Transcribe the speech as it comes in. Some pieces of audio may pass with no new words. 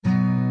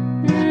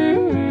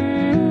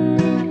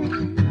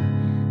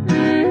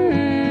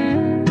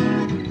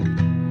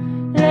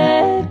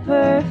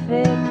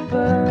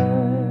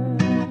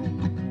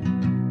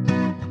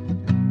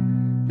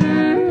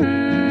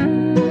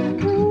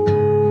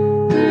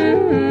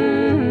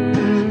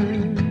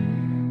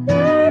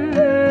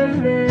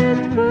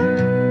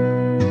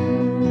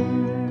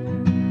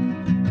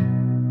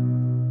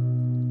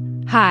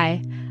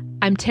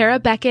I'm Tara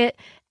Beckett,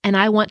 and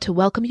I want to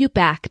welcome you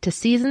back to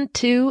Season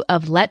 2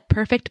 of Let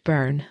Perfect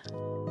Burn.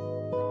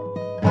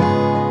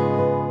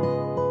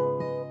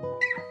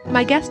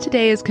 My guest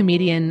today is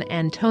comedian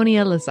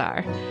Antonia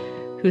Lassar,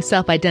 who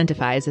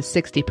self-identifies as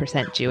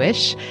 60%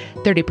 Jewish,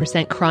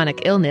 30%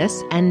 chronic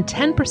illness, and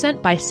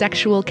 10%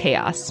 bisexual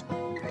chaos.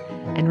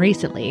 And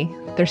recently,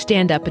 their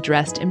stand-up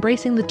addressed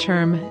embracing the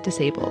term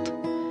disabled.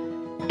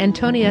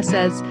 Antonia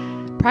says,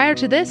 prior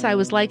to this, I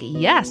was like,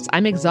 yes,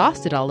 I'm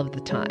exhausted all of the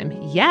time.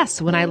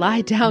 Yes, when I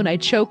lie down, I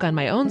choke on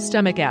my own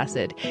stomach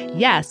acid.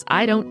 Yes,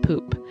 I don't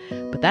poop.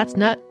 But that's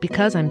not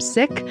because I'm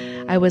sick.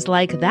 I was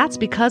like, that's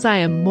because I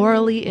am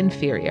morally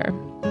inferior.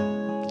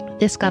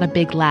 This got a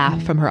big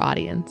laugh from her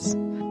audience.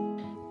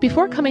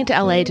 Before coming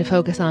to LA to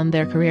focus on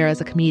their career as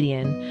a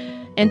comedian,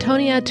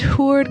 Antonia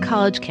toured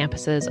college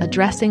campuses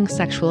addressing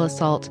sexual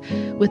assault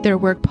with their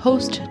work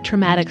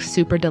Post-Traumatic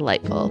Super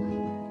Delightful.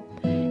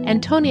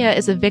 Antonia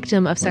is a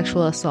victim of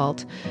sexual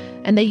assault,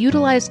 and they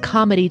utilized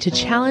comedy to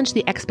challenge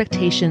the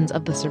expectations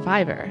of the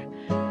survivor.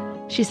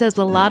 She says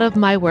a lot of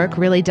my work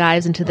really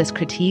dives into this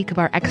critique of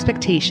our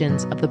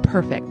expectations of the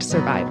perfect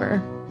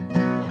survivor.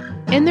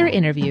 In their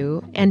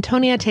interview,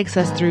 Antonia takes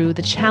us through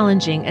the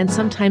challenging and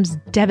sometimes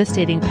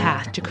devastating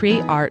path to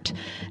create art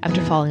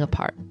after falling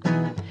apart.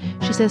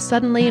 She says,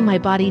 suddenly my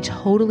body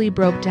totally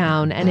broke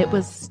down, and it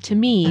was, to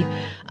me,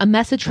 a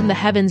message from the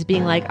heavens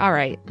being like, all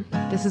right,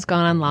 this has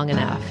gone on long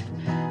enough.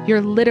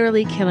 You're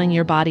literally killing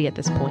your body at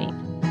this point.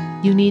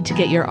 You need to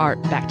get your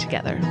art back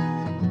together.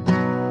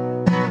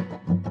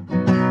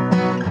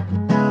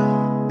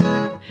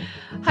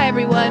 Hi,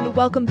 everyone.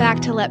 Welcome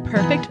back to Let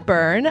Perfect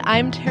Burn.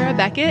 I'm Tara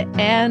Beckett,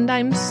 and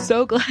I'm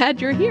so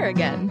glad you're here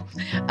again.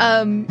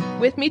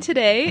 With me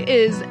today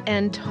is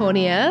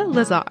Antonia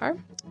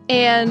Lassar,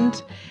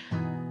 and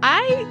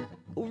I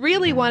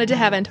really wanted to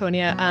have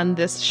Antonia on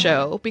this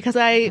show because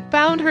I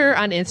found her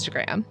on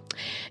Instagram,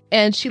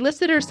 and she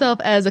listed herself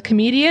as a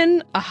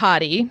comedian, a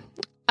hottie,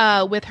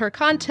 with her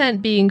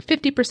content being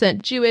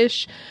 50%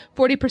 Jewish,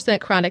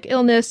 40% chronic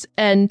illness,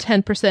 and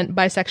 10%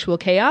 bisexual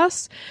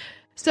chaos.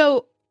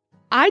 So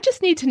I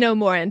just need to know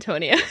more,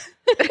 Antonia.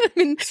 I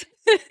mean,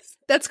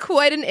 that's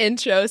quite an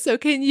intro. So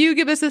can you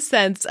give us a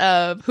sense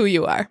of who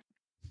you are?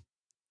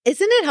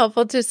 Isn't it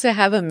helpful just to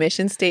have a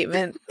mission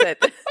statement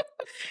that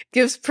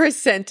gives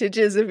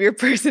percentages of your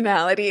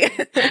personality?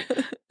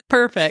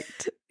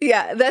 Perfect.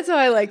 Yeah, that's how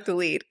I like to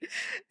lead.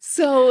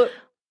 So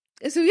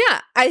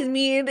yeah, I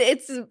mean,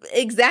 it's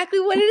exactly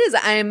what it is.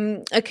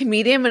 I'm a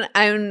comedian,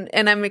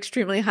 and I'm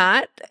extremely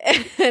hot,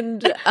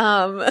 and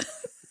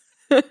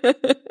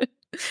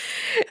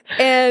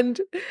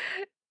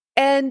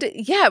and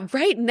yeah,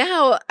 right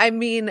now, I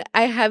mean,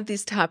 I have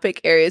these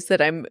topic areas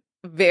that I'm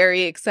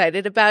very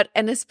excited about,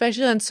 and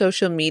especially on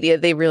social media,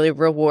 they really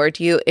reward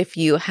you if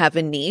you have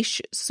a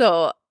niche.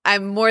 So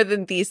I'm more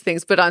than these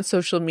things, but on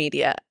social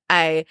media,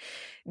 I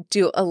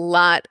make a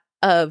lot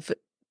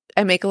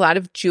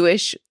of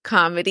Jewish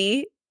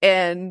comedy,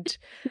 and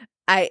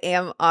I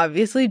am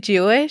obviously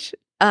Jewish.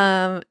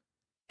 And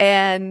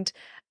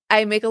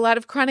I make a lot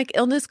of chronic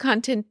illness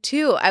content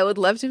too. I would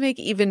love to make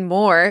even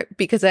more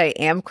because I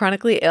am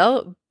chronically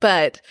ill,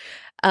 but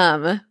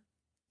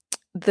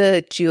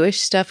the Jewish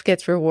stuff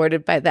gets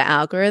rewarded by the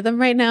algorithm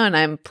right now, and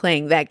I'm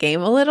playing that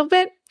game a little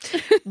bit.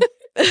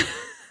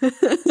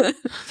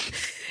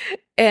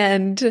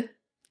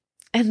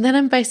 And then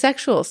I'm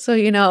bisexual. So,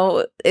 you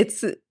know,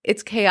 it's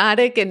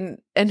chaotic,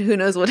 and who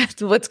knows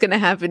what's going to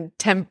happen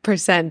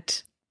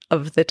 10%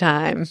 of the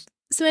time.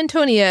 So,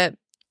 Antonia,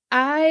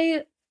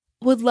 I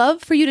would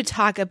love for you to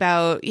talk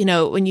about, you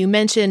know, when you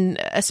mention,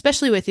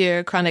 especially with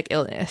your chronic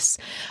illness,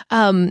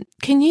 can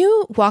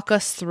you walk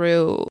us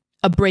through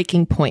a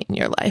breaking point in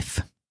your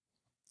life?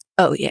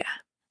 Oh, yeah.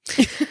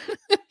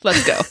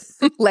 Let's go.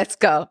 Let's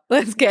go.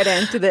 Let's get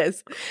into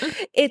this.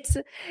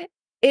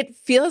 It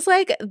feels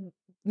like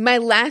my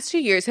last 2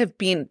 years have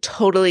been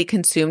totally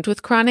consumed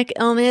with chronic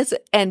illness,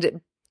 and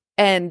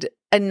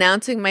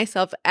announcing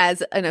myself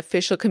as an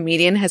official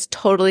comedian has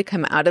totally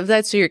come out of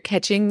that. So you're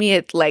catching me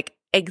at like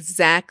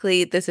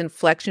exactly this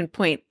inflection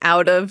point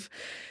out of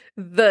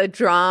the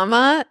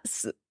drama.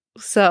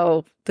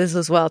 So this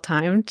was well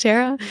timed,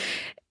 Tara.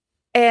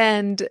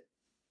 And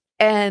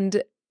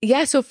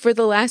yeah, so for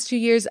the last 2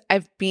 years,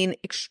 I've been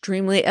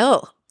extremely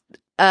ill.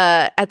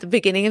 At the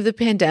beginning of the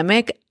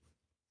pandemic,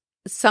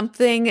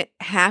 something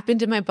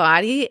happened in my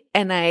body,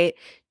 and I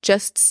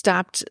just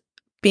stopped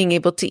being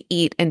able to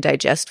eat and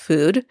digest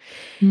food.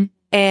 Mm-hmm.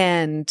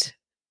 And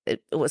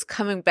it was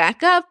coming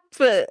back up.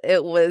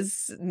 It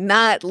was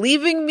not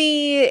leaving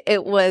me.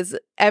 It was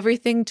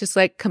everything just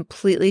like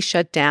completely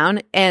shut down.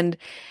 And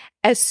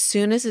as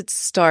soon as it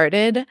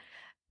started,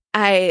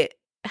 I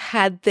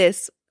had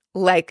this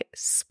like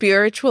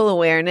spiritual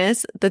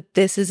awareness that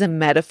this is a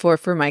metaphor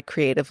for my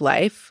creative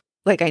life.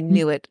 Like I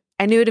knew it.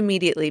 I knew it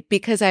immediately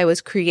because I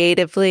was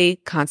creatively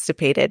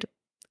constipated.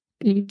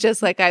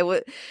 Just like I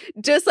was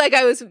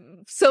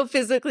so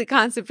physically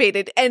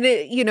constipated. And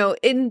it, you know,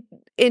 in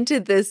into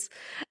this.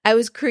 I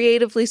was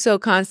creatively so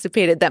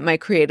constipated that my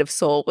creative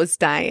soul was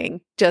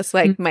dying, just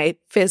like my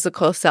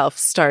physical self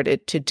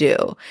started to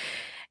do.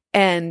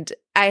 And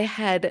I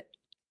had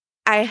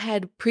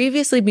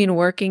previously been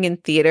working in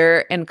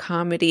theater and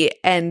comedy,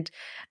 and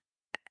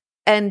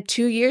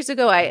 2 years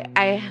ago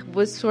I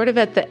was sort of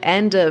at the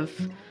end of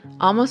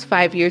almost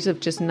 5 years of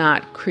just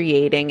not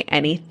creating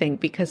anything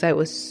because I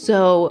was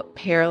so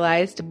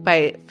paralyzed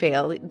by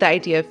the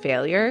idea of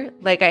failure.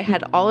 Like, I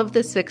had all of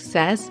the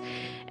success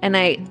and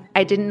I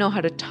didn't know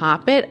how to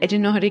top it. I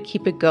didn't know how to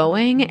keep it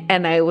going.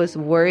 And I was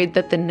worried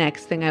that the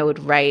next thing I would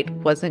write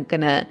wasn't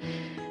going to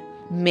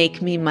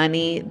make me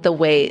money the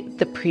way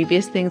the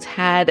previous things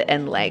had,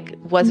 and like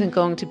wasn't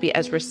going to be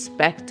as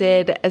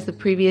respected as the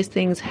previous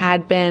things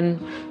had been.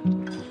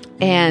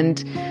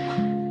 And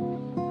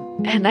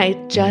I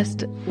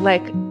just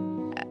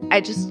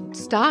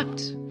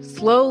stopped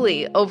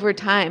slowly over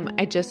time.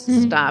 I just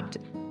stopped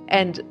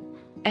and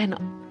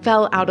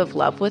fell out of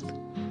love with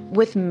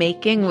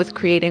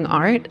creating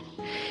art,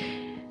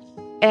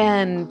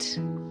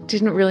 and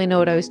didn't really know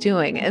what I was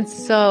doing. And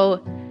so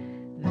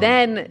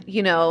then,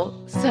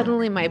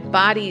 suddenly my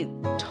body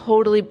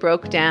totally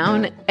broke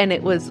down, and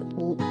it was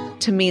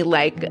to me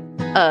like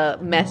a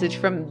message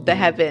from the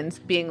heavens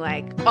being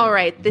like, all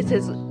right, this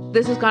has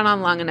gone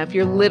on long enough.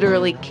 You're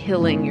literally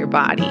killing your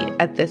body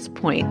at this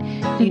point.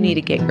 You need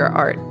to get your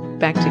art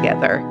back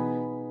together.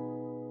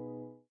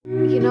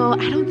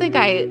 I don't think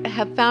I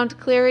have found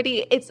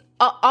clarity. It's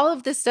all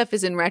of this stuff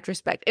is in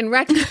retrospect. In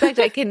retrospect,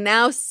 I can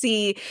now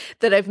see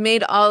that I've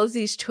made all of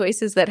these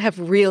choices that have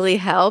really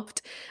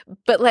helped.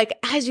 But like,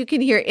 as you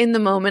can hear in the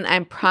moment,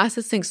 I'm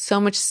processing so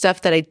much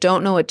stuff that I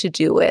don't know what to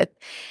do with.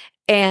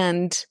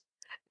 And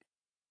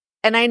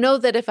I know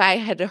that if I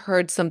had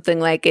heard something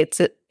like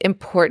it's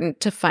important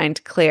to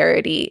find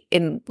clarity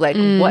in like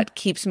what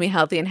keeps me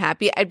healthy and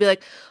happy, I'd be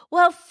like,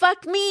 well,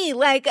 fuck me.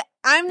 Like,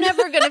 I'm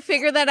never going to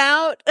figure that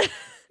out.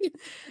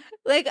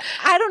 Like,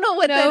 I don't know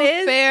what that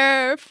is.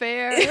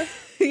 Fair.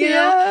 you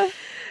know?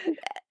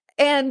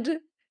 And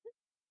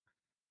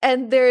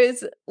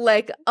there's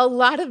like a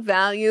lot of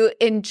value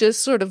in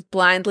just sort of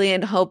blindly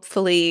and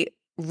hopefully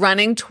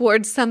running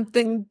towards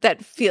something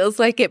that feels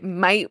like it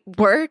might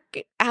work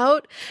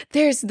out.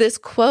 There's this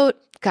quote.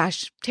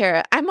 Gosh,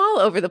 Tara, I'm all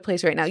over the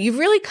place right now. You've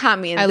really caught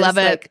me in I this love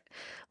it.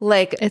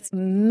 like it's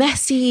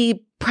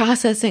messy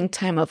processing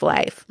time of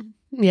life.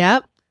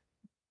 Yep.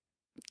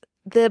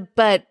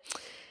 But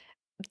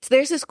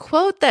there's this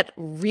quote that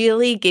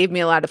really gave me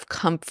a lot of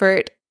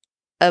comfort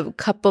a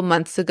couple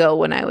months ago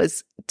when I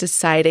was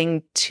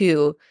deciding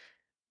to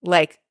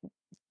like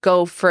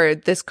go for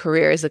this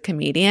career as a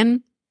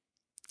comedian.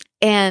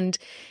 And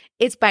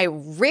it's by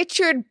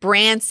Richard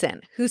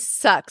Branson, who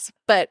sucks,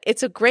 but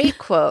it's a great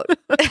quote.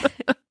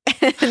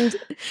 And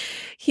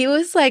he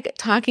was like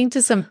talking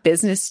to some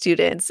business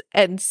students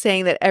and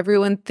saying that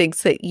everyone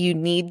thinks that you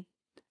need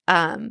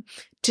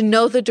to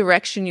know the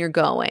direction you're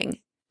going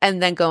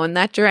and then go in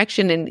that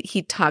direction. And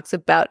he talks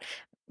about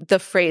the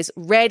phrase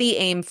ready,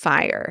 aim,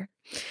 fire.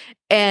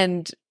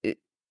 And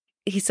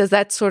he says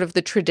that's sort of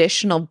the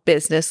traditional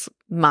business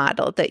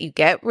model, that you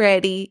get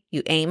ready,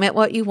 you aim at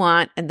what you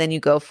want, and then you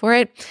go for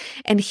it.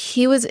 And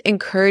he was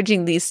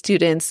encouraging these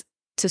students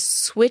to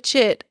switch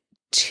it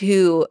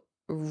to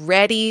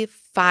ready,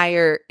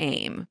 fire,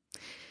 aim.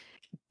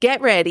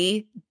 Get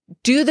ready,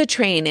 do the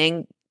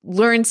training,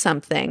 learn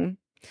something,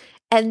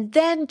 and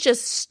then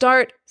just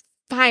start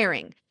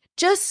firing.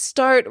 Just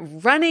start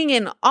running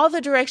in all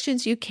the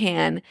directions you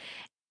can,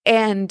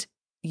 and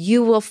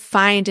you will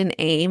find an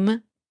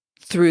aim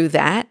through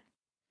that.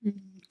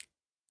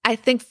 I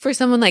think for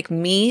someone like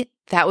me,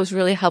 that was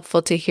really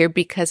helpful to hear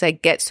because I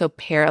get so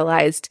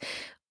paralyzed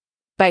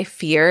by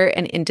fear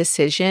and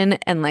indecision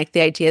and like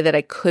the idea that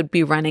I could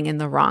be running in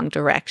the wrong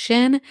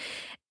direction.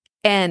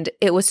 And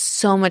it was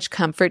so much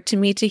comfort to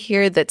me to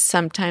hear that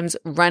sometimes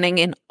running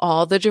in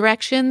all the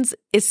directions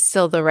is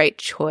still the right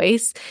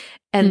choice,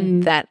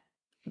 and that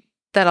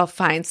I'll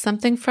find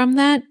something from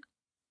that.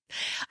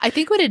 I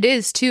think what it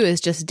is too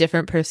is just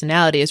different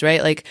personalities,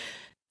 right? Like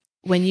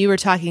when you were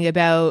talking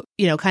about,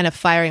 kind of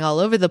firing all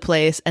over the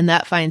place and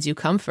that finds you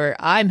comfort,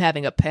 I'm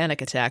having a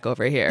panic attack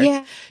over here.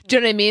 Yeah. Do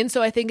you know what I mean?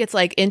 So I think it's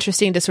like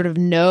interesting to sort of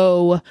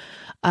know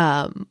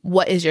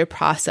what is your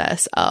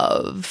process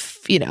of,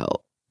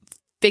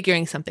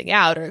 figuring something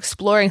out or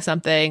exploring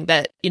something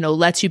that,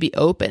 lets you be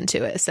open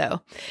to it.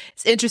 So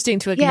it's interesting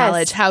to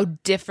acknowledge how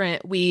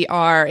different we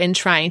are in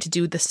trying to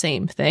do the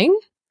same thing.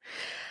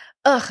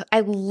 Ugh, I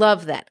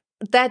love that.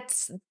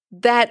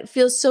 That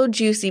feels so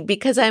juicy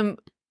because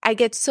I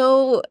get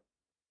so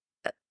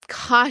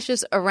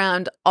cautious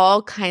around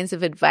all kinds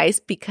of advice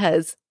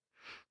because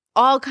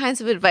all kinds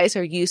of advice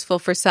are useful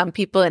for some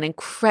people and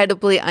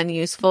incredibly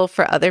unuseful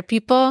for other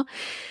people.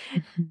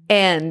 Mm-hmm.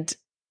 And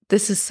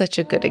this is such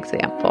a good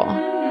example.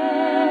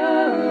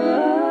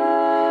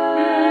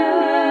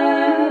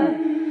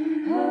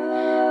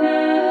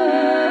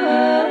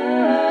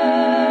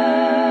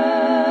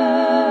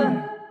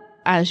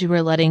 As you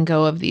were letting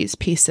go of these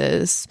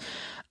pieces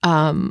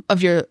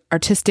of your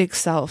artistic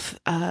self,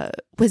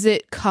 was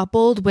it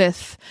coupled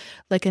with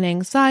like an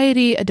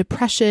anxiety, a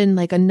depression,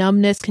 like a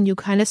numbness? Can you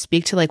kind of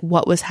speak to like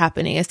what was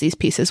happening as these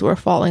pieces were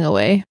falling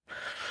away?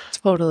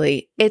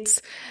 Totally.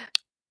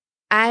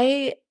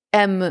 I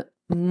am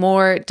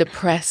more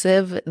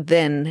depressive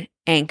than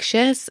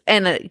anxious,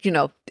 and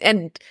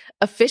and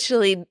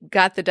officially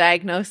got the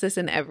diagnosis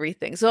and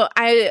everything. So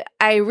I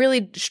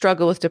really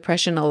struggle with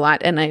depression a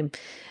lot, and I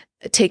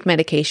take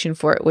medication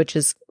for it, which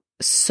is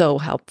so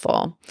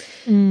helpful.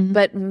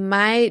 But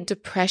my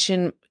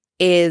depression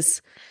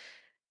is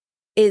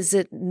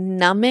it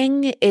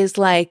numbing, is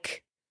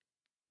like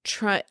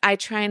I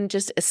try and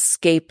just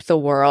escape the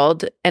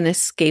world and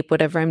escape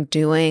whatever I'm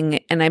doing,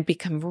 and I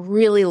become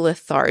really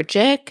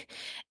lethargic.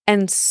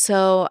 And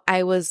so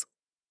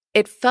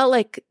it felt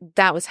like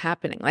that was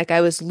happening. Like I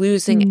was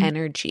losing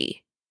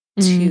energy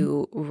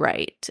to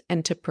write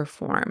and to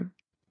perform.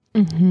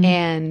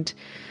 And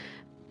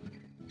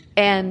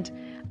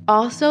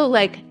also,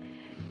 like,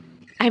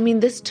 I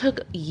mean, this took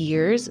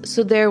years.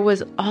 So there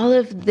was all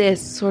of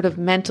this sort of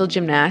mental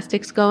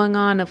gymnastics going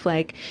on of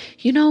like,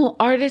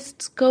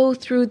 artists go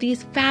through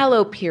these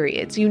fallow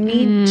periods. You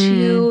need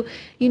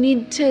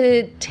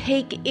to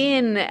take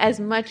in as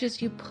much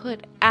as you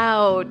put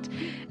out.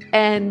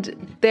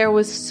 And there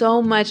was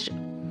so much,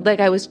 like,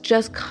 I was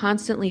just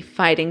constantly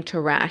fighting to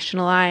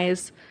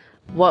rationalize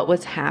what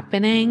was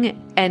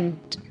happening and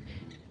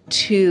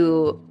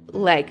to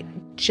like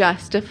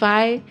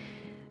justify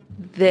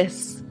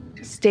this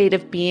state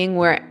of being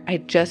where I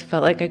just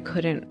felt like I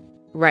couldn't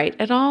write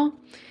at all.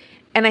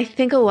 And I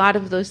think a lot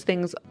of those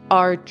things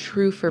are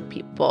true for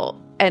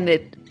people,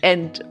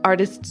 and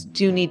artists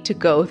do need to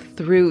go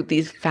through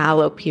these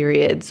fallow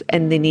periods,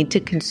 and they need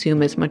to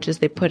consume as much as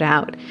they put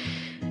out.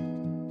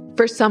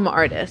 For some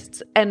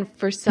artists, and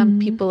for some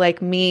people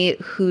like me,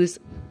 whose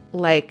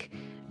like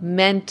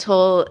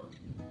mental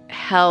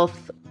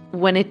health,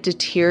 when it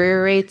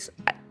deteriorates,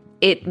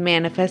 it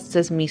manifests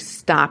as me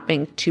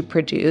stopping to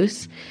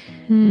produce.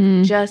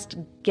 Just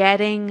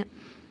getting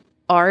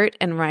art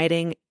and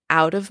writing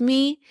out of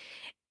me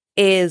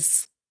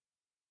it's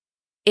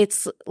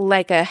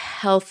like a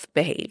health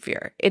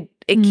behavior. It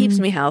keeps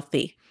me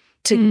healthy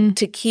to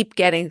keep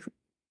getting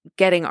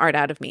art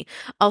out of me.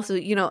 Also,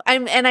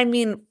 I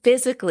mean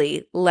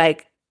physically,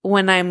 like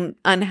when I'm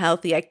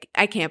unhealthy,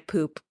 I can't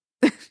poop.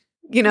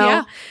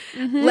 Yeah.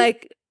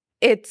 Like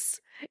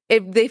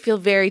they feel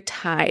very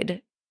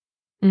tied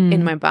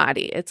in my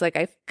body. It's like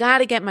I've got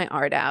to get my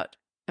art out.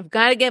 I've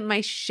got to get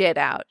my shit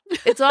out.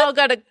 It's all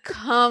got to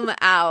come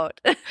out.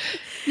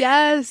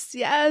 Yes.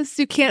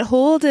 You can't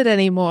hold it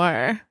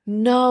anymore.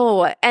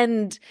 No.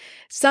 And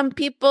some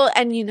people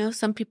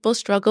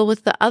struggle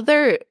with the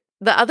other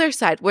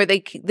side where they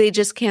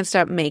just can't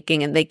stop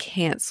making, and they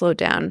can't slow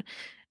down.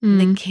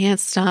 And they can't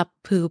stop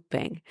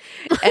pooping.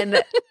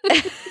 And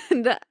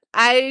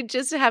I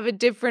just have a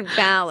different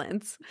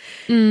balance.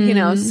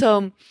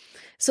 So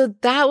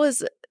that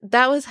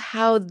was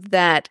how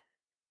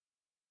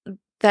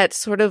that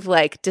sort of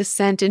like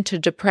descent into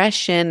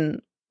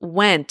depression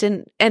went.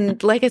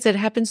 And like I said, it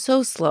happened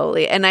so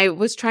slowly. And I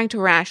was trying to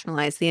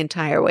rationalize the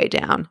entire way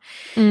down.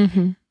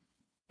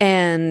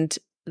 And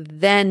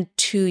then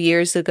 2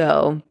 years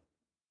ago,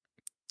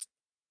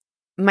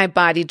 my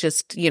body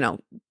just,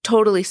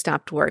 totally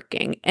stopped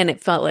working. And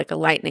it felt like a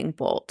lightning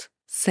bolt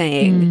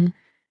saying,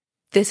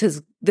 this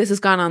has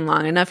gone on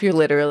long enough. You're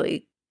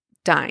literally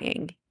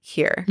dying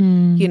here.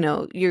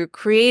 Your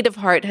creative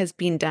heart has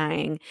been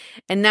dying,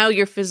 and now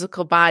your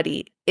physical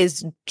body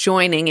is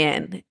joining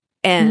in,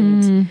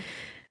 and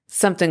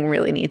something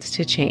really needs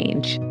to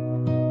change.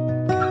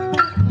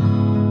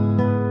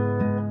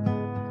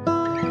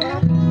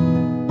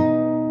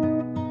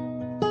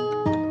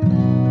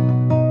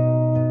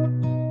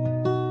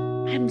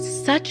 I'm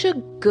such a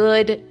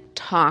good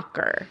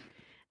talker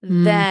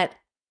that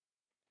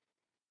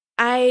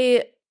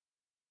I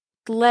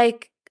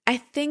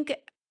think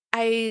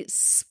I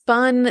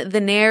spun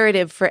the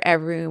narrative for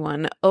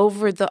everyone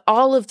over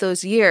all of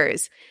those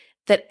years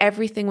that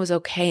everything was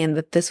okay and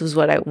that this was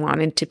what I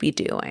wanted to be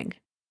doing.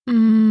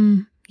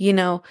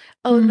 No,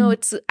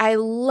 I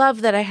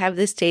love that I have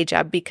this day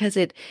job because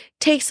it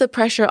takes the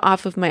pressure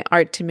off of my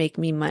art to make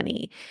me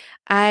money.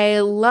 I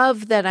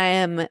love that I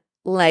am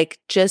like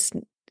just,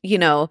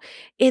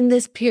 in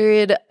this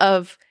period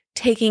of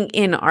taking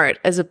in art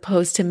as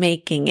opposed to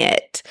making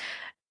it.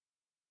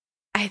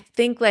 I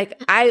think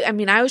like, I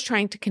mean, I was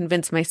trying to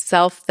convince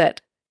myself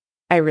that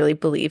I really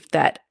believed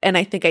that. And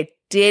I think I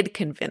did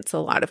convince a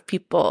lot of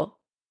people,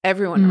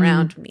 everyone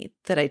around me,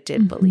 that I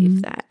did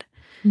believe that.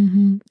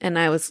 And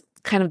I was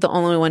kind of the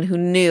only one who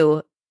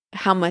knew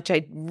how much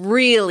I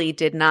really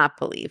did not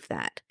believe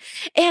that.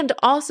 And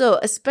also,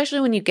 especially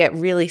when you get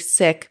really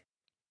sick,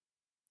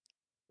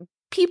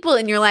 people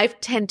in your life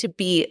tend to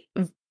be,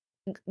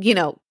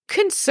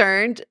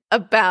 concerned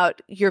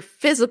about your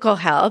physical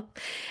health.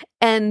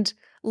 And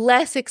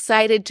less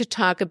excited to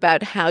talk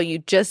about how you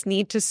just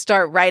need to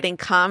start writing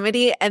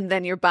comedy and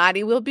then your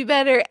body will be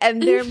better.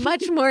 And they're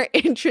much more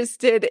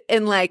interested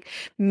in like,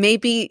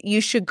 maybe you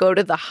should go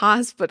to the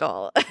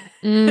hospital.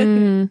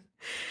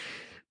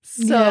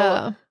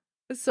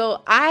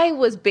 So I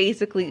was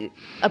basically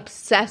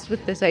obsessed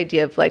with this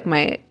idea of like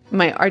my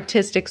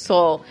artistic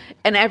soul,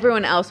 and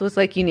everyone else was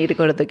like, you need to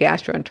go to the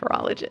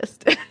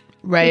gastroenterologist.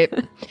 Right.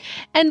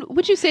 And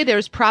would you say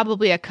there's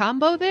probably a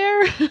combo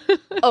there?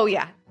 Oh,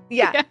 yeah.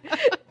 Yeah.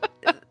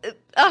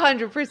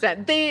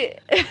 100%.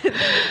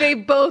 They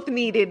both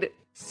needed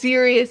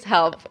serious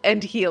help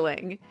and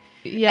healing.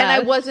 Yeah.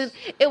 And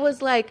it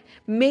was like,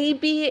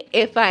 maybe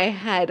if I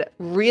had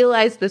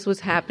realized this was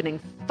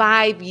happening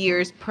 5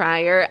 years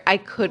prior, I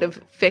could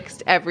have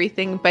fixed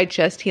everything by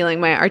just healing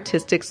my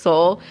artistic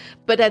soul.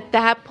 But at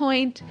that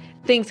point,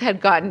 things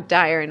had gotten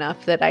dire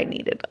enough that I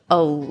needed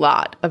a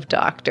lot of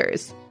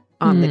doctors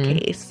on the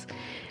case.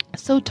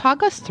 So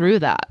talk us through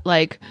that.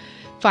 Like,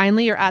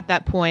 finally, you're at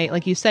that point.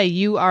 Like you say,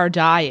 you are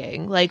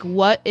dying. Like,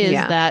 what is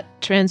that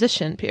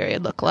transition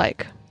period look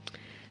like?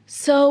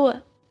 So,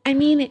 I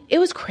mean, it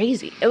was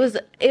crazy. It's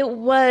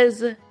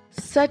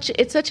such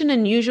an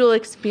unusual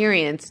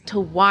experience to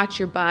watch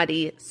your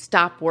body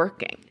stop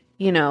working,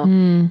 you know?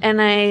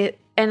 And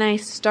I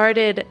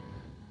started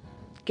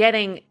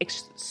getting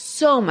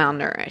so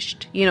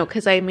malnourished, you know,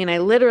 because I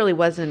literally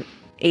wasn't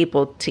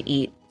able to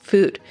eat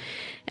food.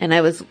 And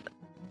I was,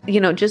 you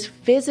know, just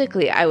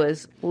physically, I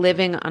was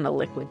living on a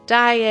liquid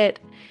diet,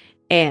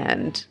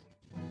 and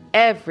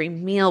every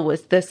meal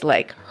was this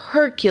like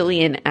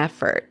Herculean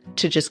effort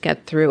to just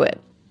get through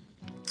it.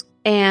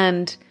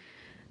 And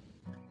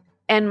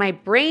my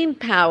brain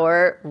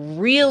power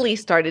really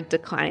started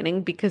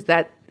declining, because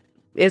that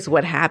is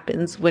what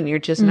happens when you're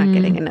just not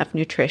getting enough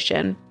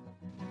nutrition.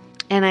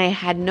 And I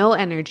had no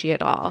energy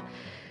at all.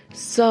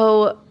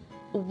 So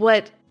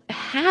what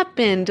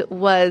happened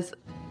was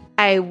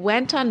I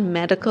went on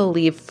medical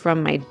leave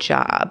from my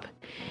job.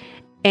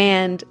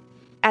 And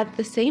at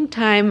the same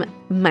time,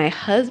 my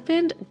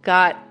husband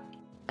got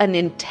a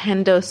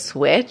Nintendo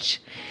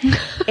Switch.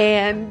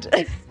 And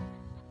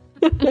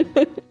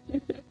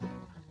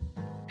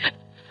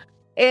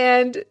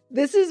and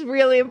this is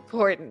really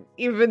important,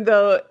 even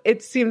though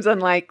it seems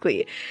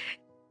unlikely.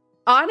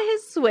 On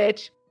his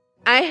Switch,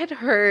 I had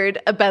heard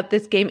about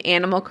this game,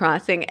 Animal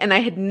Crossing, and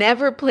I had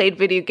never played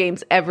video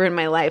games ever in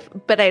my life,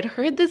 but I'd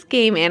heard this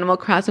game, Animal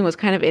Crossing, was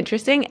kind of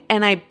interesting,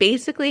 and I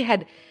basically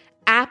had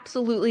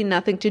absolutely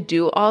nothing to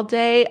do all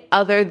day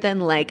other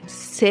than like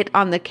sit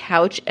on the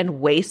couch and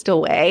waste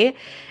away.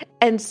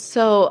 And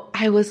so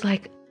I was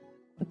like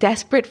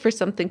desperate for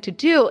something to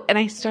do, and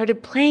I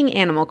started playing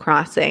Animal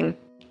Crossing.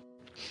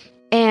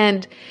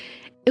 And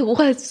it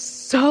was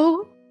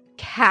so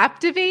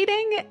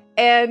captivating,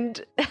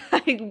 and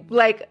I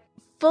like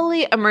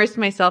fully immersed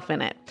myself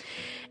in it.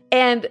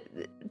 And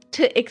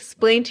to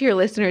explain to your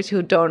listeners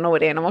who don't know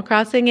what Animal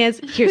Crossing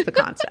is, here's the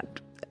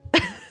concept.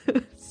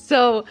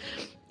 So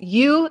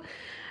you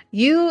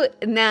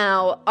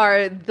now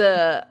are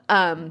the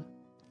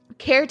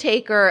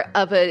caretaker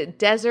of a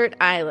desert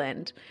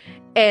island,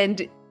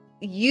 and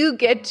you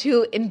get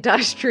to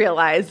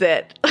industrialize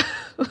it,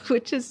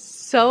 which is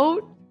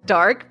so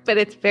dark, but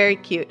it's very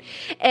cute.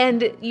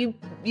 And you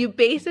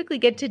basically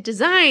get to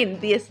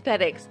design the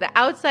aesthetics, the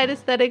outside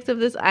aesthetics of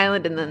this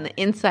island, and then the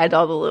inside,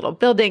 all the little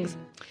buildings.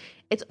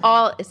 It's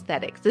all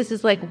aesthetics. This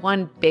is like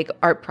one big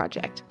art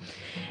project.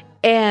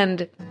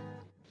 And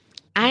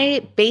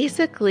I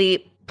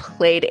basically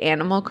played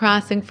Animal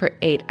Crossing for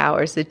 8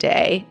 hours a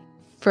day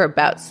for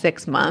about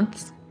 6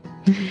 months.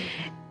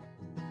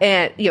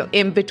 And, you know,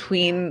 in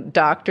between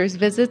doctor's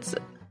visits.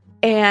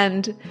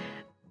 And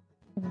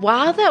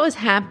while that was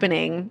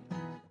happening,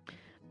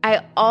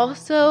 I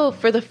also,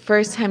 for the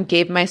first time,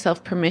 gave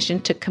myself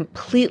permission to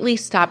completely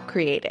stop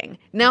creating.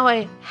 Now,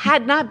 I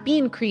had not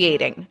been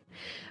creating,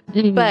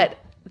 but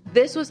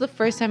this was the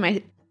first time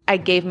I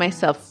gave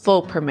myself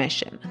full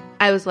permission.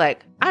 I was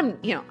like, I'm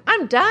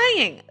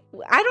dying.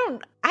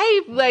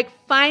 I like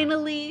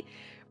finally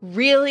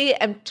really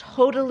am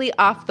totally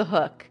off the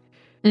hook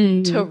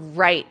to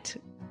write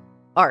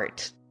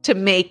art, to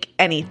make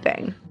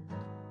anything.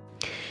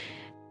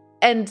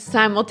 And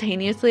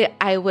simultaneously,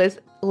 I was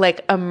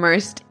like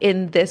immersed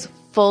in this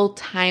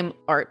full-time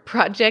art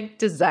project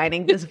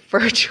designing this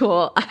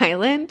virtual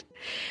island.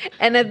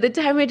 And at the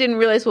time, I didn't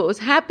realize what was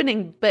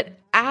happening. But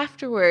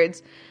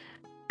afterwards,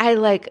 I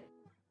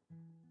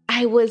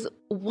was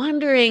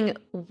wondering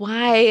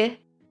why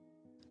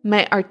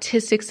my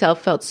artistic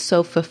self felt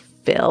so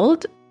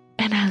fulfilled.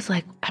 And I was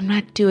like, I'm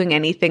not doing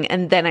anything.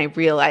 And then I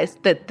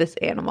realized that this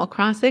Animal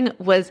Crossing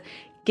was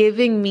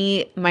giving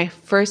me my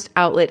first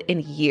outlet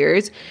in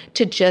years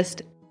to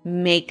just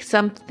make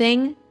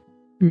something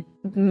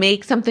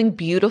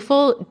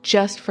beautiful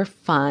just for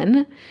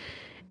fun.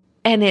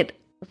 And it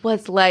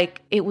was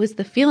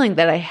the feeling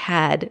that I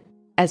had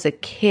as a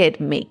kid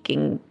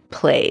making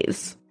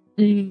plays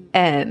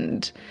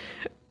and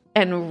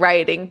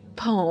writing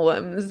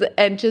poems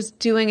and just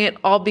doing it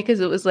all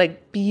because it was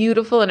like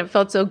beautiful and it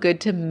felt so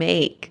good to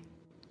make.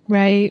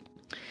 Right.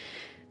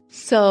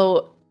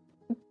 So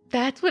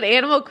that's what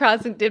Animal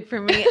Crossing did for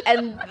me.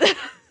 And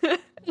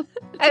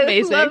I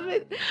amazing. love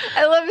it.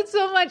 I love it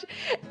so much.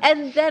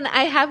 And then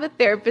I have a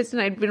therapist,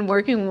 and I'd been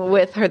working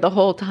with her the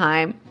whole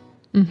time.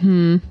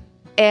 Mm-hmm.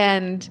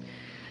 And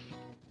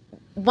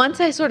once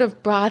I sort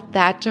of brought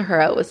that to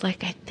her, I was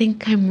like, I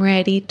think I'm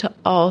ready to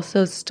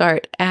also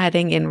start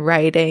adding in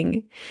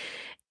writing.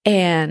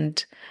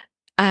 And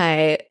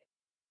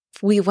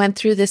we went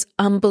through this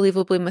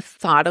unbelievably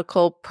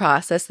methodical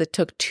process that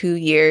took 2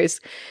 years,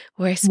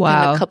 where I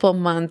spent a couple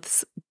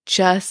months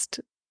just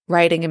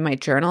writing in my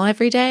journal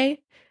every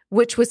day,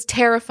 which was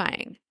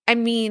terrifying. I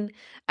mean,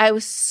 I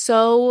was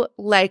so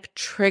like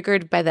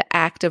triggered by the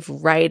act of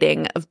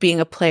writing, of being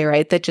a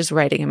playwright, that just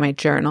writing in my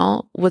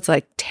journal was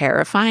like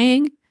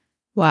terrifying.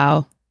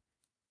 Wow.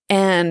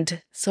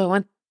 And so I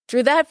went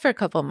through that for a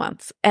couple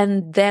months.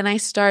 And then I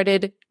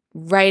started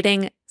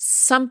writing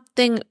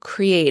something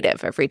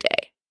creative every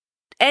day.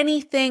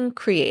 Anything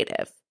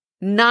creative,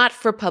 not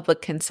for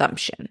public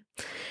consumption.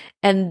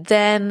 And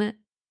then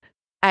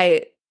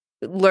I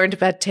learned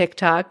about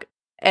TikTok,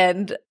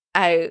 and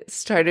I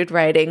started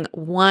writing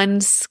one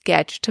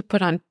sketch to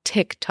put on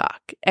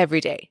TikTok every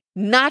day,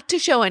 not to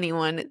show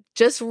anyone,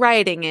 just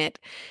writing it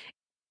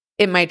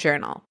in my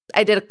journal.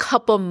 I did a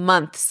couple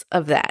months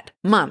of that,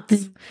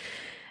 months.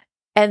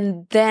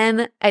 And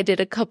then I did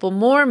a couple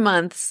more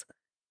months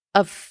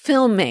of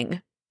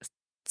filming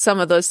some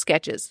of those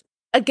sketches.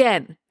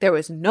 Again, there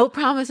was no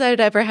promise I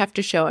would ever have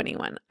to show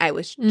anyone. I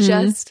was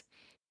just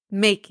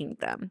making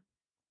them.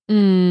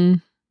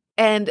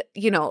 And,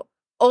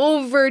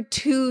 over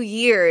 2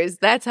 years,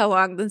 that's how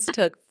long this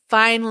took.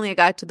 Finally, I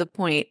got to the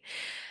point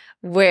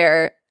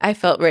where I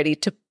felt ready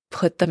to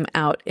put them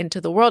out into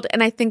the world.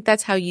 And I think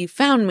that's how you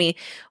found me,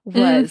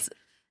 was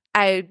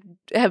I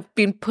have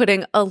been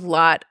putting a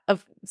lot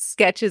of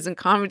sketches and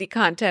comedy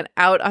content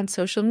out on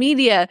social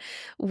media,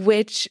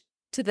 which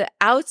to the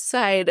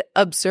outside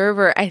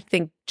observer, I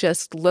think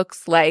just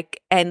looks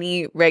like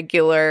any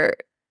regular,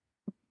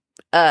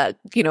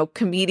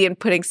 comedian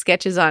putting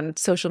sketches on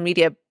social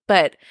media.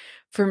 But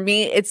for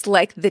me, it's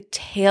like the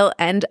tail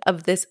end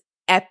of this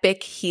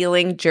epic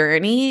healing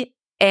journey.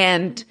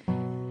 And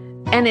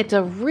it's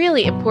a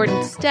really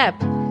important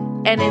step.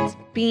 And it's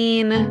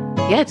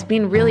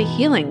been really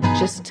healing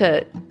just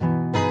to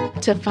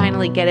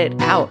finally get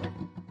it out.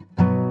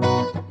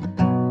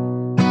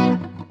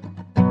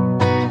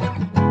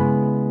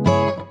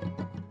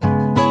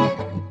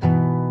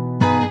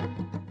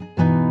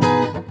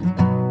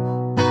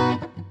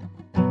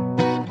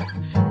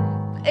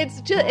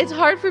 It's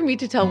hard for me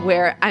to tell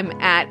where I'm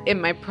at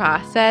in my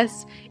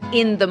process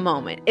in the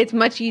moment. It's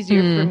much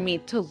easier for me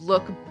to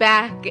look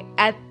back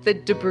at the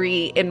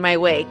debris in my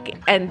wake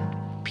and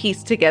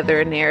piece together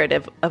a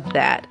narrative of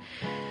that.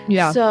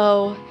 Yeah.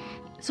 So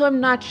I'm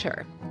not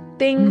sure.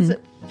 Things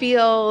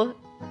feel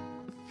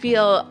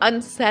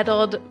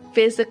unsettled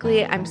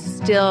physically. I'm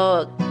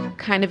still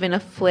kind of in a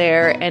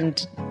flare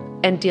and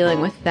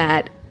dealing with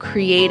that.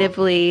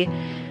 Creatively,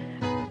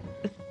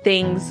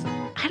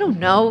 I don't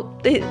know.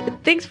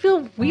 Things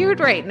feel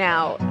weird right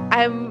now.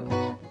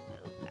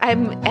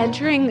 I'm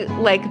entering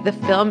like the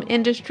film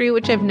industry,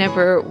 which I've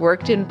never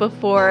worked in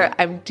before.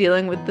 I'm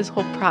dealing with this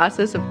whole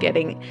process of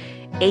getting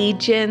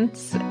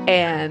agents,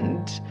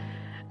 and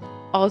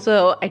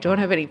also I don't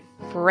have any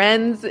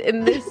friends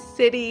in this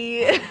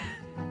city.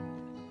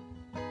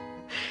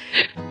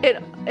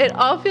 It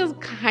all feels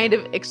kind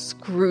of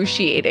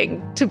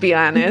excruciating, to be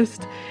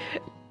honest.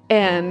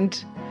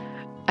 And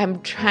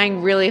I'm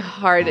trying really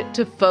hard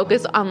to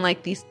focus on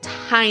like these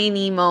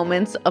tiny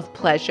moments of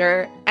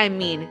pleasure. I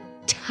mean,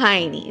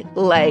 tiny,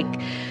 like,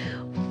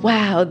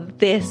 wow,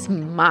 this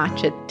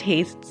matcha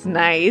tastes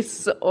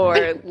nice,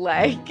 or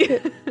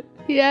like,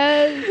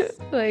 yes,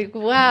 like,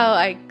 wow,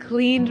 I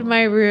cleaned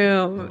my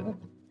room.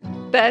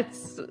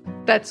 That's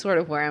sort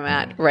of where I'm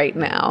at right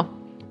now.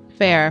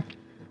 Fair.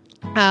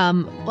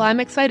 Well, I'm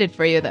excited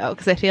for you though,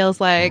 because it feels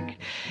like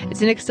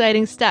it's an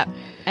exciting step,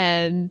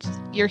 and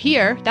you're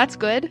here. That's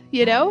good,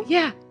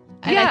 Yeah.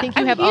 And I think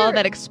you have all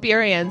that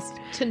experience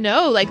to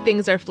know like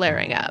things are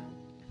flaring up.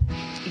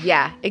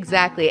 Yeah,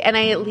 exactly. And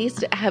I at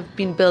least have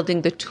been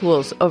building the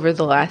tools over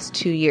the last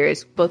 2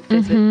 years, both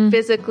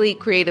physically,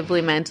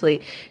 creatively,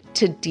 mentally,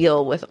 to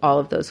deal with all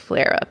of those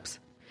flare-ups.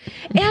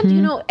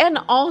 And, and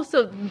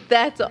also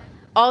that's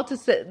all to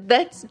say,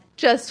 that's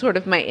just sort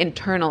of my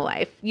internal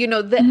life.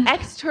 The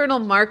external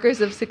markers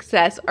of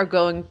success are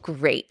going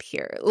great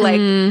here.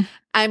 Like,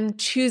 I'm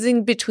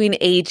choosing between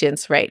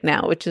agents right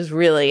now, which is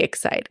really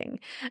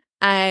exciting.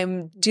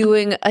 I'm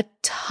doing a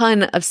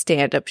ton of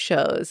stand-up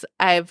shows.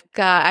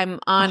 I'm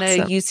on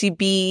a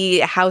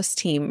UCB house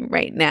team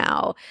right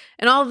now.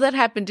 And all of that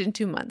happened in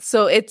 2 months.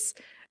 So it's,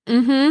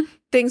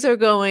 things are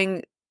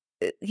going,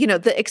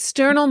 the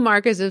external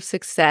markers of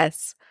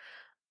success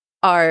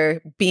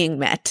are being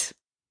met.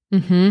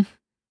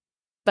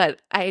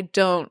 But I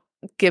don't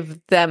give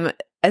them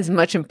as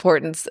much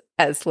importance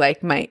as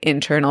like my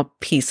internal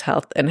peace,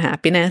 health, and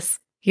happiness,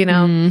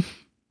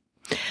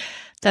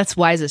 That's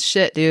wise as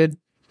shit, dude.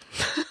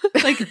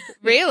 Like,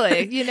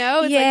 really? You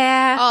know? It's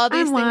Yeah, like all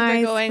these I'm things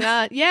wise. are going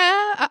on.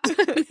 Yeah.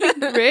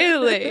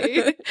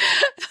 Really?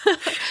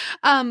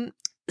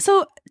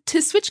 So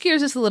to switch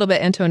gears just a little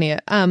bit, Antonia,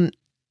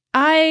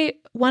 I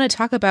want to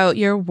talk about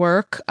your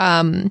work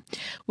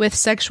with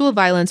sexual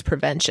violence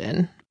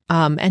prevention,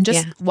 and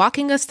just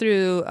walking us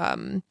through,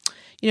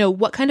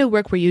 what kind of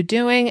work were you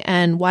doing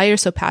and why you're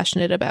so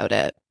passionate about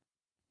it?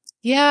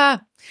 Yeah,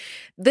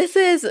 this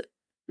is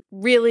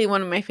really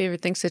one of my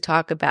favorite things to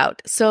talk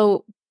about.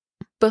 So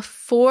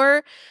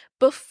before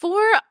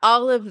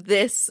all of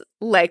this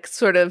like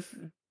sort of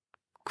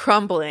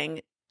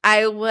crumbling,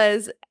 I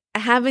was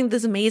having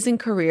this amazing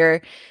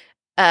career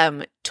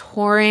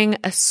touring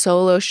a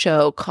solo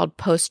show called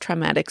Post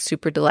Traumatic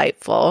Super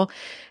Delightful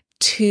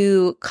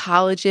to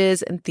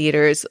colleges and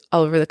theaters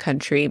all over the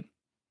country.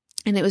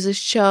 And it was a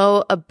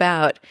show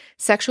about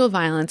sexual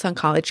violence on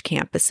college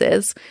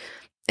campuses.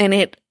 And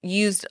it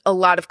used a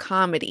lot of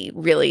comedy,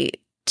 really,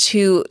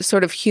 to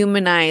sort of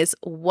humanize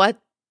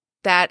what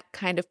that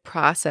kind of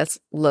process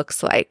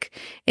looks like.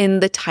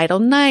 In the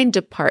Title IX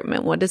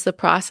department, what does the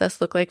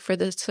process look like for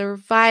the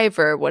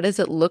survivor? What does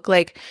it look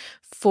like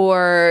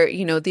for,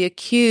 the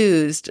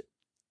accused,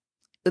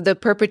 the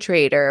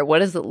perpetrator? What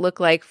does it look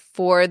like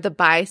for the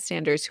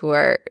bystanders who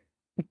are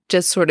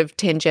just sort of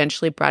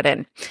tangentially brought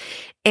in?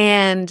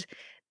 And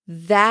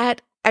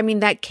that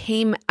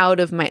came out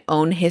of my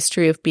own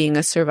history of being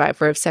a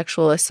survivor of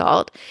sexual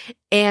assault,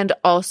 and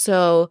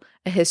also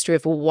a history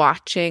of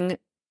watching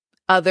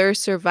other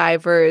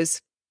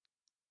survivors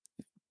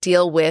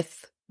deal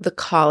with the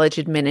college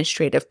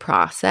administrative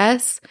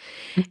process.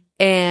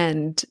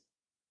 And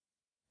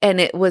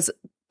it was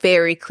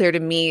very clear to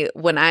me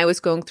when I was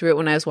going through it,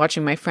 when I was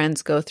watching my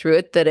friends go through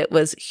it, that it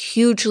was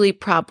hugely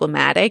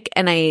problematic.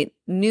 And I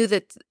knew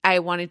that I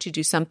wanted to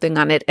do something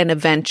on it. And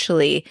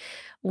eventually,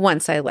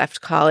 once I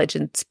left college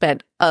and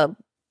spent a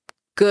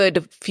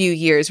good few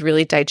years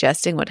really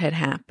digesting what had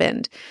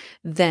happened,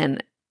 then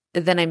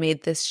I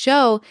made this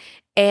show.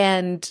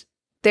 And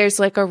there's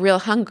like a real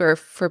hunger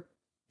for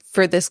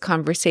this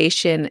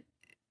conversation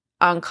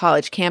on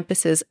college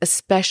campuses,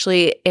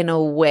 especially in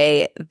a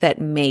way that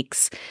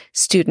makes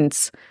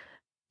students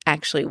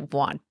actually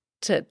want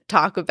to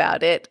talk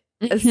about it,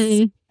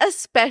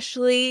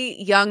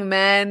 especially young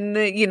men,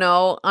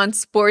 on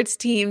sports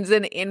teams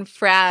and in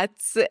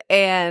frats.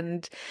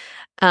 And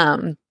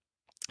so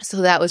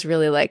that was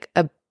really like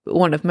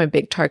one of my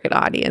big target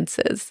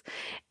audiences.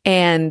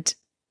 And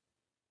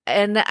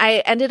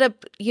I ended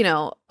up,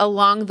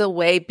 along the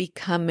way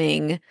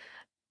becoming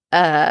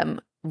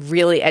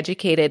really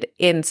educated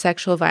in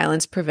sexual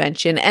violence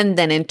prevention, and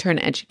then in turn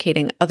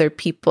educating other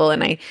people.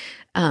 And I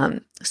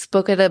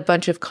spoke at a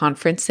bunch of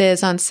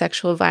conferences on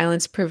sexual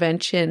violence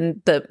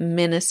prevention, the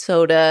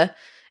Minnesota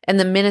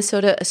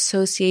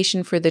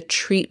Association for the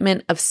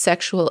Treatment of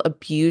Sexual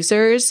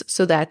Abusers.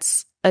 So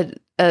that's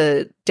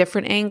a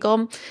different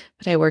angle,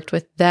 but I worked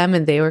with them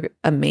and they were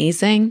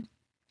amazing.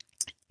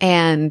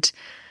 And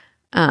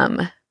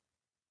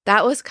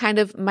that was kind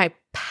of my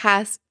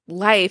past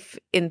life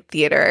in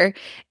theater.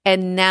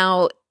 And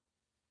now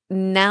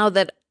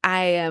that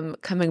I am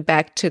coming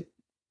back to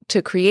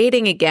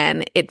creating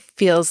again, it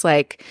feels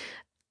like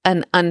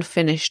an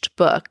unfinished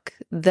book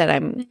that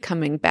I'm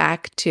coming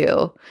back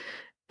to.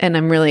 And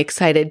I'm really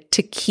excited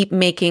to keep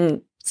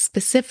making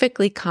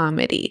specifically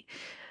comedy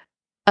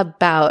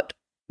about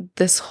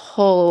this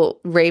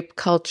whole rape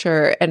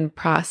culture and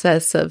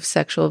process of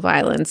sexual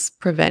violence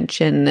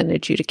prevention and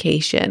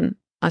adjudication,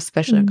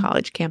 especially on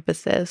college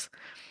campuses.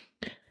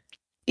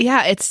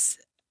 Yeah,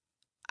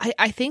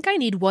 I think I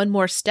need one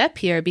more step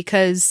here,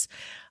 because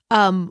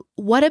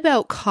what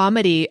about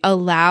comedy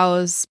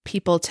allows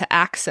people to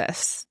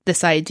access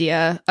this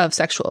idea of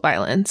sexual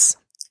violence?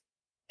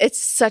 It's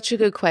such a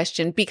good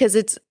question, because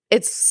it's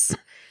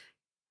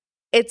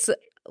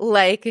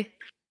like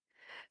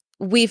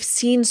we've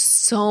seen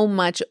so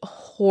much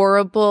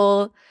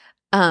horrible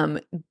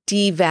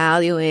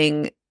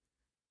devaluing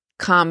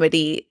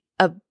comedy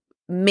of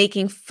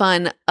making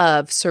fun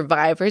of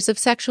survivors of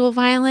sexual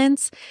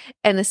violence,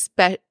 and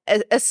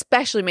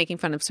especially making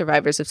fun of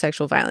survivors of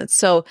sexual violence.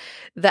 So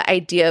the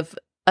idea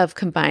of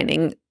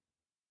combining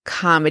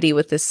comedy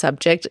with this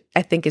subject,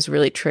 I think, is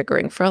really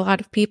triggering for a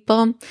lot of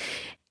people.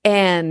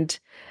 And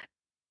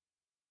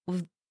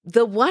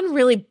the one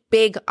really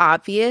big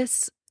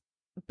obvious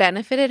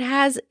benefit it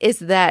has is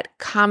that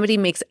comedy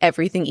makes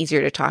everything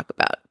easier to talk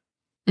about.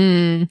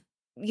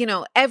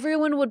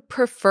 Everyone would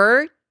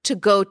prefer to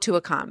go to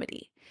a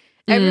comedy.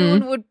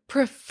 Everyone would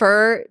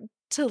prefer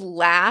to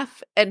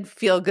laugh and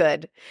feel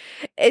good.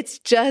 It's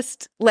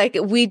just like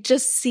we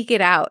just seek it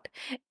out.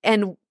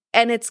 And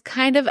it's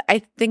kind of,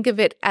 I think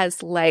of it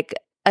as like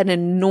an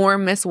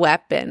enormous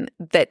weapon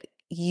that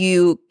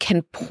you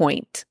can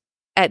point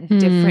at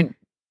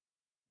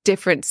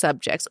different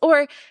subjects.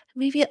 Or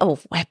maybe a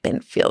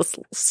weapon feels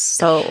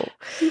so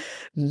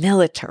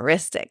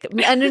militaristic.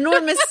 An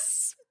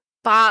enormous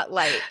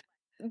spotlight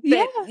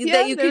that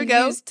you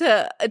can use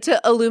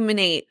to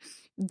illuminate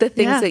the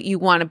things that you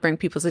want to bring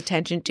people's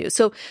attention to.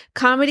 So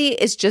comedy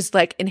is just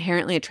like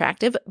inherently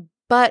attractive,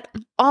 but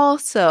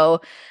also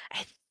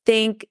I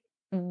think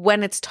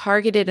when it's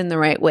targeted in the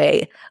right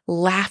way,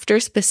 laughter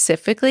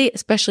specifically,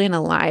 especially in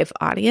a live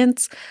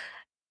audience,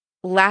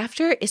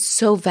 laughter is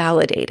so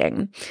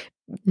validating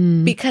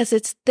because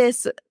it's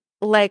this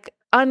like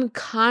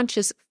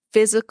unconscious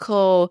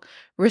physical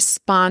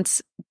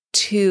response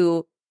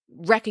to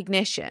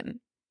recognition,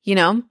 you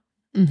know?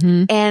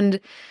 And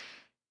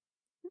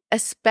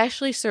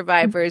especially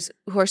survivors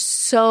who are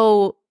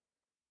so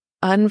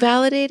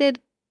unvalidated,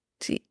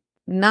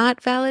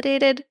 not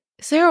validated.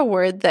 Is there a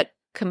word that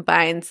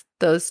combines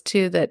those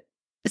two that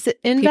is it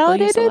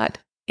invalidated? People use a lot?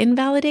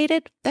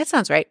 Invalidated? That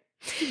sounds right.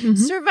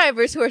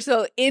 Survivors who are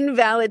so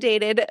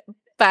invalidated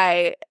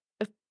by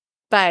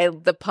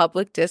the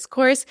public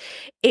discourse,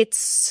 it's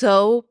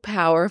so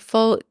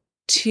powerful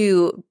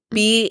to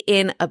be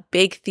in a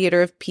big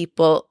theater of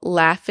people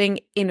laughing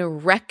in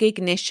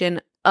recognition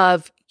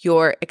of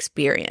your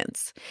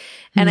experience.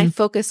 And I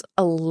focus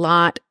a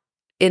lot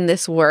in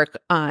this work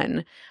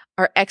on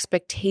our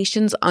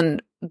expectations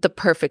on the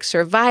perfect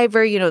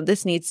survivor. You know,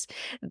 this needs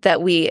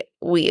that we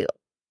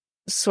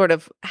sort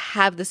of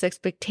have this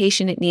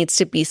expectation. It needs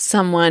to be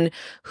someone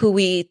who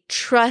we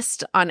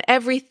trust on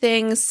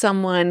everything,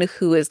 someone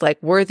who is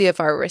like worthy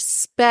of our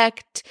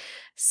respect,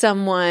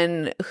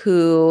 someone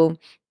who,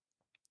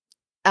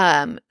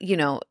 you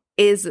know,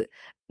 is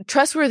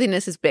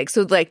trustworthiness is big.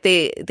 So like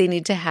they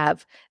need to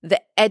have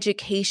the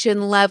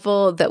education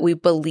level that we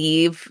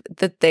believe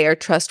that they are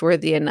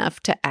trustworthy enough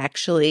to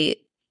actually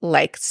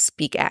like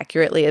speak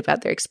accurately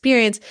about their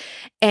experience.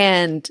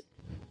 And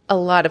a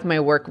lot of my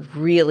work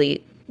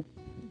really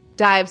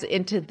dives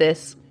into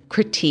this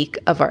critique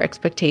of our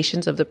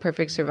expectations of the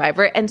perfect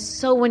survivor. And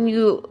so when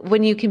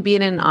you can be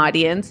in an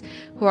audience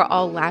who are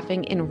all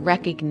laughing in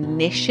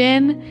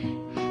recognition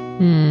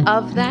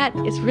of that,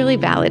 it's really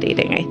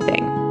validating, I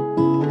think.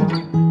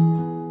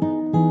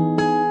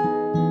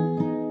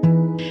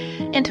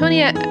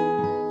 Antonia,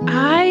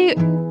 I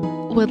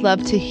would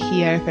love to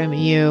hear from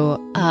you.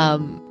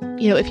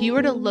 You know, if you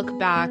were to look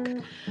back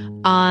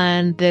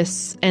on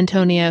this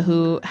Antonia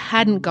who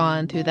hadn't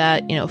gone through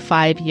that,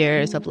 5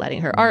 years of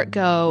letting her art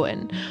go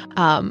and,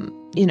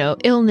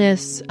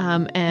 illness,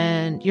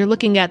 and you're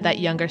looking at that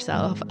younger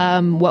self,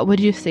 what would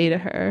you say to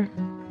her?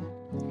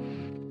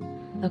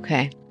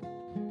 Okay.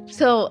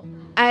 So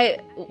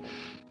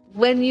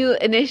when you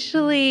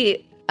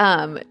initially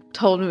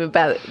told me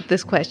about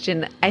this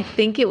question, I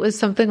think it was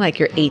something like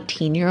your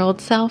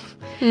 18-year-old self.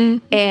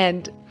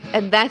 And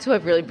that's who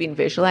I've really been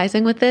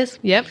visualizing with this.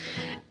 Yep.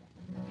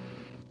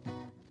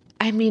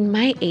 I mean,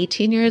 my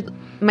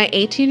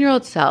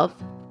 18-year-old self,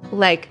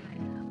 like,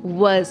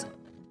 was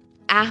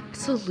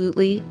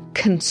absolutely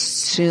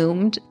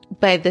consumed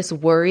by this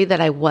worry that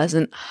I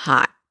wasn't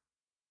hot.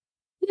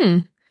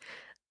 And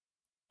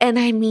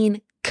I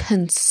mean,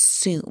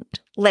 consumed.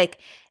 Like,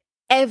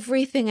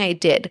 everything I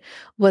did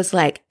was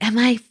like, am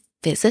I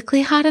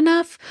physically hot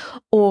enough?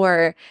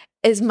 Or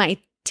is my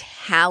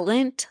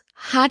talent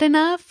hot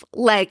enough?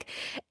 Like,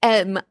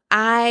 and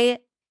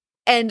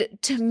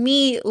to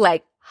me,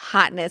 like,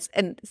 hotness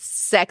and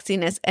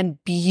sexiness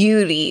and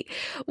beauty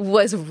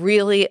was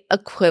really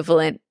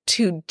equivalent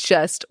to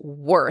just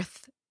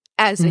worth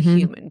as a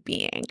human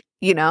being,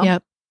 you know?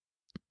 Yep.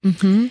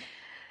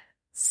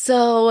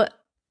 So,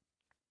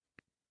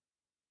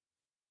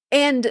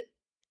 and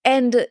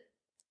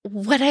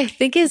what I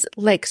think is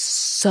like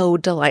so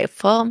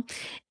delightful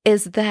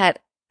is that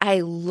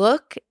I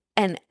look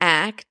and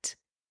act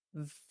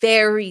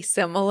very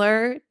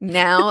similar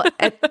now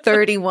at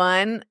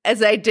 31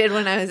 as I did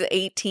when I was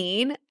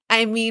 18.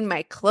 I mean,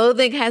 my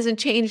clothing hasn't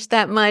changed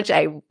that much.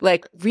 I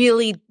like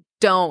really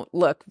don't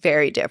look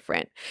very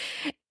different.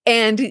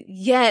 And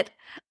yet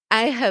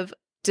I have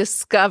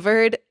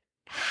discovered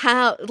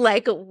how,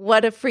 like,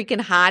 what a freaking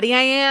hottie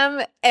I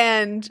am.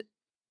 And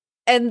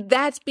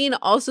that's been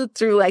also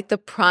through like the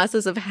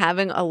process of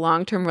having a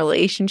long-term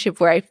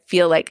relationship where I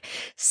feel like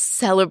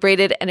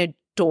celebrated and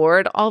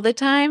adored all the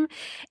time.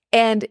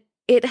 And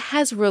it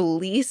has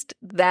released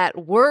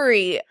that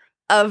worry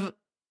of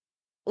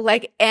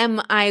like,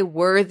 am I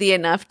worthy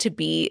enough to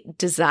be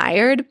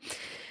desired?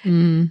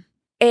 And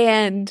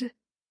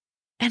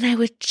I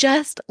would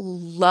just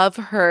love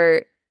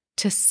her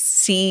to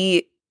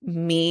see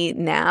me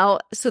now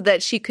so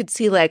that she could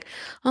see like,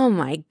 oh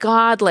my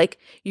God, like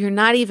you're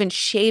not even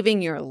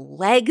shaving your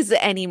legs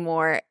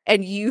anymore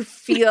and you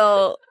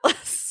feel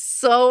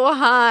so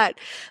hot.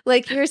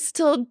 Like you're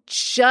still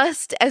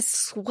just as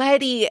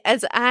sweaty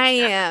as I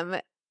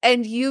am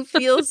and you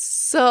feel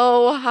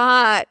so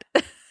hot.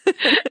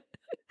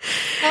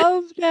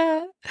 Love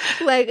that.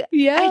 Like,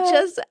 yeah.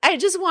 I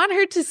just want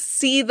her to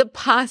see the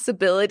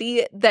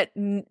possibility that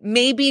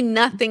maybe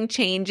nothing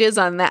changes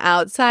on the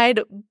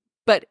outside,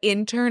 but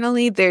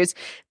internally there's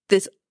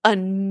this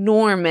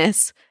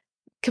enormous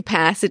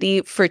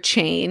capacity for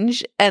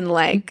change and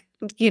like,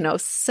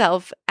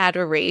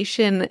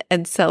 self-adoration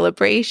and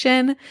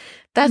celebration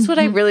That's what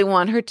I really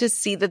want her to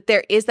see, that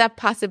there is that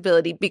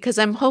possibility, because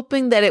I'm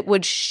hoping that it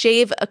would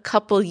shave a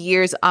couple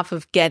years off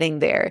of getting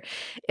there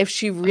if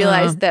she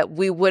realized that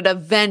we would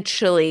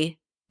eventually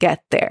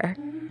get there.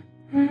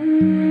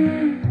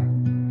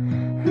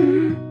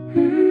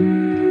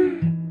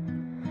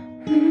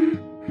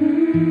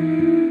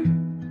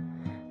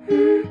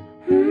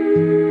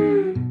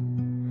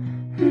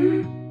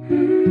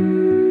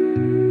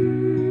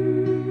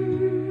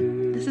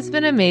 This has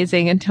been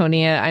amazing,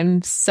 Antonia.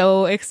 I'm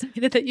so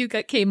excited that you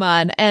came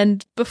on.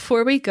 And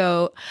before we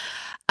go,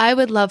 I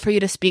would love for you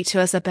to speak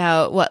to us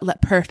about what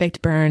Let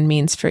Perfect Burn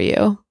means for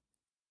you.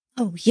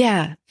 Oh,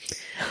 yeah.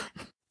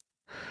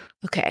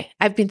 Okay.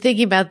 I've been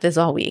thinking about this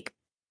all week.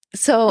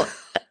 So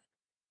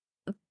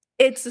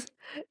it's,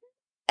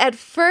 at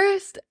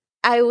first,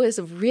 I was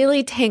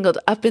really tangled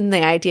up in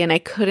the idea and I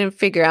couldn't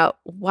figure out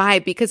why,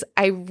 because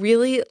I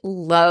really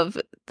love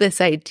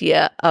this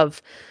idea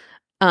of,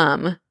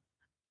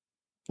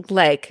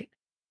 like,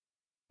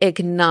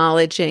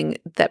 acknowledging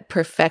that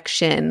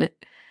perfection,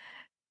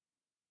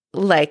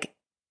 like,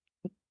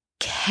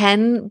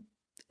 can,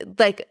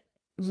 like,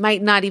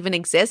 might not even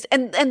exist.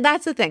 And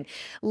that's the thing.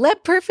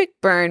 Let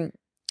Perfect Burn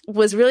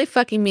was really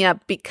fucking me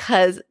up,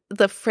 because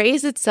the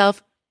phrase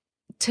itself,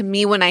 to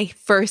me, when I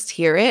first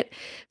hear it,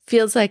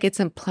 feels like it's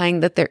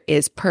implying that there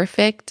is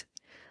perfect.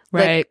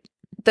 Right. Like,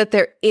 that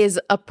there is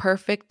a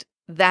perfect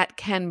that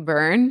can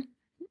burn.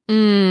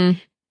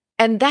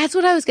 And that's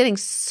what I was getting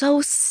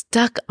so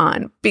stuck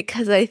on,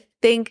 because I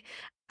think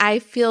I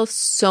feel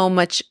so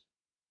much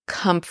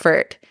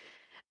comfort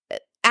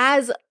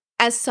as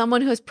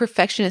someone who has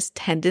perfectionist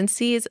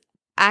tendencies.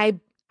 I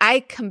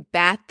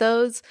combat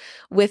those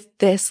with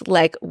this,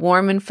 like,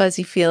 warm and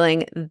fuzzy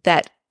feeling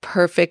that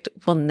perfect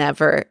will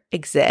never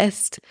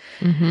exist.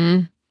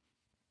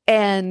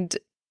 And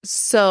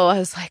so I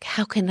was like,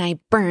 how can I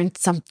burn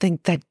something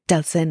that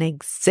doesn't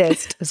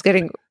exist? I was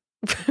getting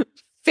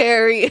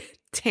very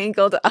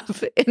tangled up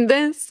in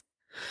this.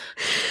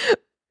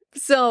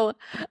 So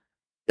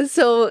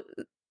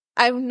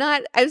I'm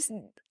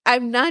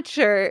not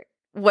sure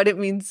what it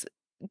means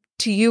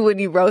to you when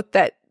you wrote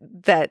that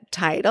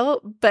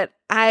title, but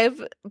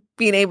I've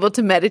been able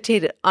to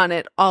meditate on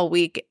it all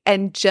week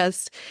and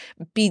just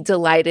be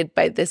delighted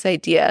by this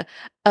idea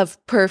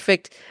of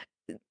perfect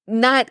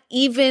not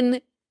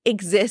even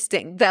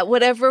existing, that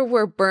whatever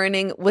we're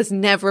burning was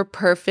never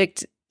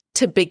perfect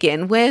to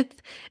begin with.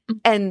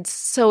 And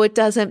so it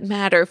doesn't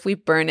matter if we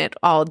burn it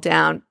all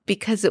down,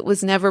 because it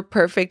was never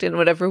perfect, and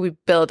whatever we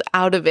build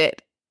out of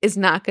it is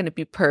not going to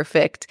be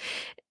perfect.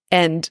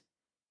 And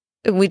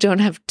we don't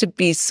have to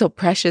be so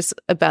precious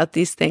about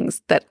these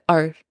things that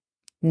are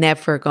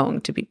never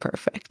going to be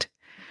perfect.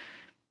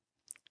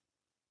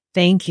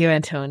 Thank you,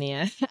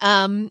 Antonia.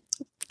 Thanks,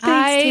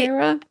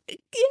 Tara.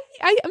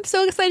 I'm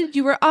so excited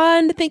you were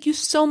on. Thank you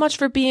so much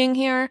for being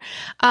here.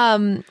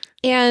 And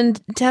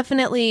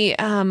definitely,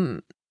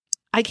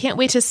 I can't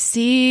wait to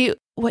see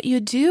what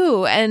you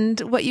do and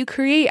what you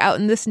create out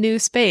in this new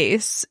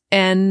space.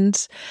 And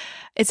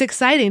it's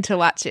exciting to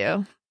watch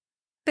you.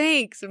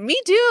 Thanks. Me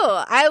too.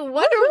 I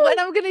wonder what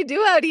I'm going to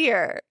do out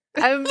here.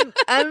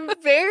 I'm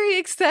very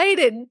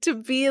excited to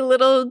be a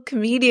little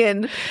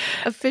comedian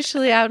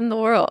officially out in the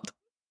world.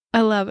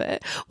 I love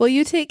it. Well,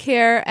 you take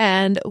care,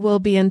 and we'll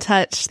be in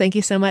touch. Thank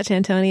you so much,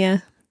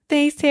 Antonia.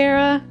 Thanks,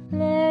 Tara.